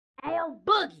no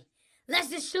boogie. Let's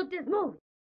just shoot this movie.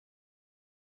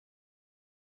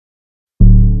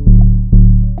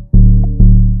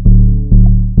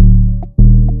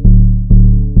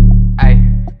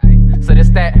 So this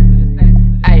that,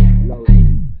 ayy.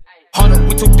 Hold up,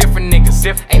 we two different niggas.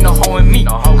 Ain't no hoe in me.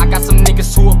 I got some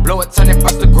niggas who will blow it, turn it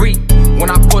first degree.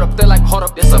 When I pull up, they like, hold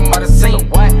up, this a murder scene.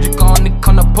 You gonna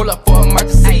come to pull up for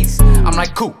emergencies. I'm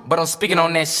like, cool, but I'm speaking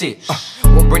on that shit.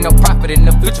 Won't bring no profit in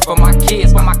the future for my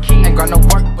kids. Ain't got no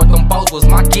work, but them bows was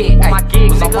my gig.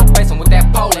 Was on probation with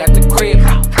that pole at the crib.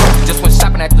 Just went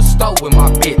shopping at the store with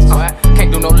my bitch.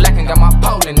 Can't do no lacking, got my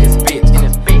pole in this bitch.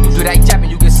 You do that japping,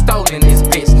 you get stolen in this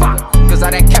bitch. Cause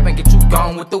all that capping get you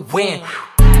gone with the wind.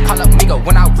 Call up Migo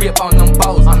when I rip on them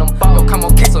bows. No come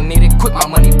on so need it quick, my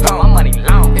money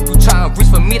long. If you tryna reach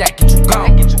for me, that get you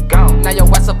gone. Now your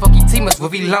ass a fucking team, must will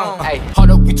be long. Hey,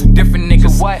 hold up, we two different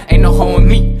niggas. Ain't no hoe in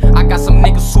me. I got some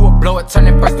niggas who will blow it, turn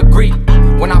it first degree.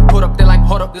 When I put up, they like,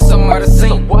 hold up, this a murder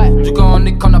scene. You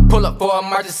gonna come to pull up for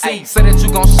emergency. Say that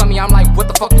you gon' show me, I'm like, what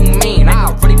the fuck you mean? I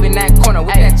already been that corner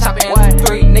with that chopper and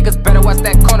 3. Niggas better watch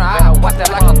that corner, I watch that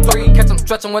like a 3. Catch them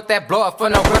stretching with that blower for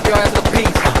no rip your ass to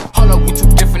peace. Hold up, we two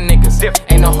different niggas.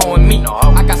 Ain't no hoe in me.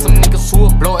 I got some niggas who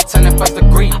will blow it, turn it first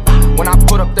degree. When I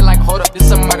put up, they like, hold up, this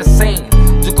a murder scene.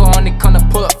 You gonna come to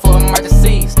pull up for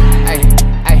emergencies. Ay,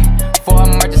 for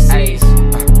emergencies.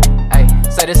 Ay,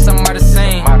 say this a murder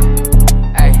scene.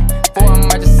 Ay, for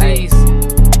emergencies.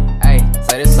 Ay,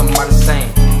 say this a murder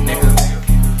scene, nigga.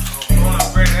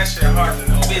 That shit hard to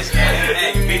know. Bitch,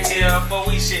 BTL, but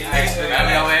we shit. I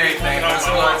know everything.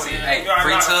 Hey,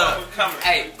 free tub.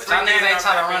 Hey, but y'all niggas ain't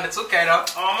trying to run the 2K though.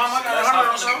 Oh, mama, I got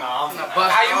 100 on something. But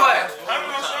how you what?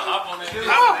 100 on something.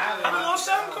 Oh, 100 on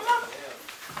something, come on.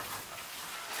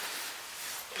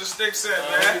 The stick set,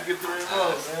 man. Let me get the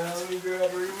remote, man. Let me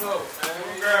grab the remote.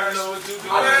 Grab know what you do.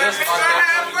 I just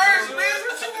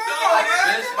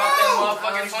bought that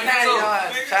motherfucking 22.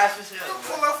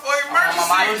 Pull up for emergency.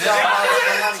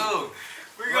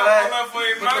 We gonna pull up for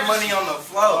emergency. Put the money on the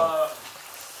floor.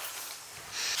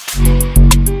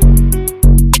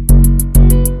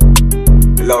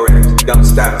 Lars, don't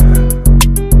stop.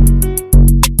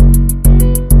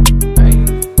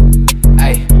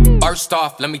 First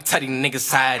off, let me tell these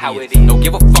niggas how it is. Don't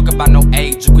give a fuck about no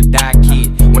age, you could die,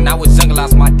 kid. When I was young, I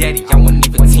lost my daddy, I wasn't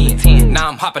even 10. Now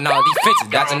I'm hopping all these fences,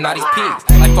 dodging all these pigs.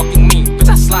 Like fuck you mean, bitch,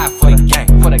 I slide for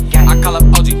the gang. I call up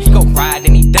OG, he go ride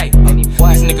any day.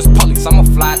 These niggas police, I'ma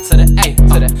fly to the A.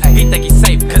 He think he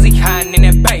safe, cause he hiding in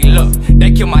that bay. Look,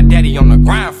 they kill my daddy on the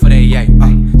grind for that yay.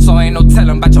 So ain't no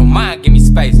telling about your mind, give me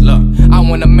space, look. I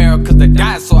want America to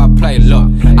die, so I play,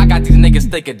 look. I got these niggas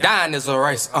thinking dying is a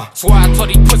race, Swear I told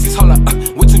these pussies, hold up,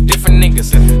 we two different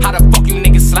niggas. How the fuck you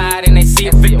niggas slide and they see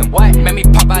a victim? Made me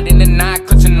pop out in the 9,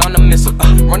 clutching on the missile.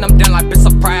 Run them down like bitch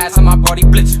surprise, and my body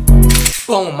blitzing.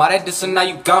 Boom, all that this and now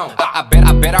you gone. I bet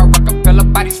I rock a fella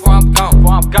bodies before I'm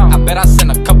gone. I bet I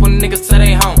send a couple niggas to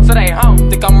they home.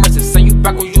 Think I'm racist, send you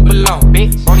back where you belong.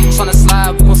 Bitch, Brody tryna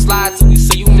slide, we gon' slide till we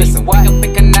see you missing. Wake up,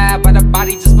 pick a knife, by the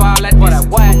body just fall at this.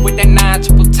 With that 9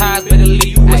 triple times, better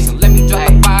leave you missing. Let me drop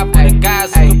a 5 for the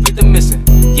guys who complete the missing.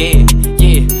 Yeah,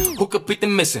 who complete the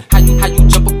missing? How you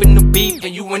jump up in the beat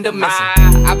and you end up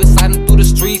missing? I been sliding through the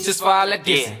streets just for all that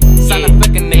dissing. Sound like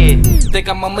a nigga, think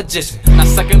I'm a magician. Now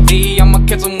second D, I'ma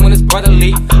catch him when it's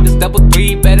brotherly. This double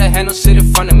 3, better handle shit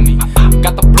in front of me.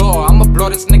 Got the blower, I'ma blow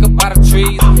this nigga by the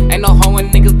trees. Ain't no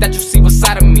hoeing niggas that you see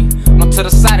beside of me. No to the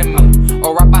side of me,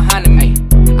 or right behind me.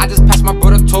 I just passed my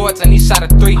brother towards and he shot a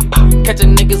 3.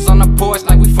 Catching niggas on the porch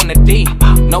like we from the D.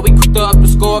 No, we cooked up the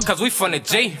score cause we from the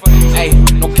G. Hey,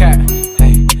 no cap.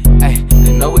 Hey,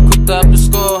 they know we cooked up the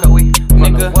score.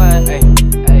 Nigga,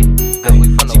 hey, cause we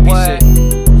from the what?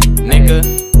 Nigga,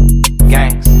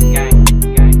 gangs.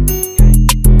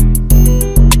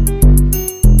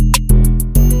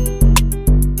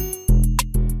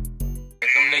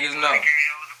 Them niggas know.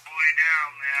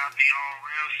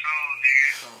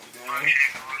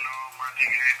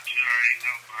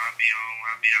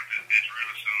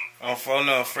 On phone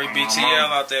up, free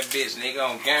BTL out that bitch, nigga,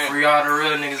 on gang. Free all the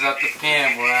real niggas out the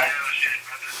pen, boy.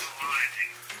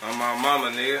 On my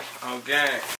mama, nigga, on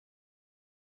gang.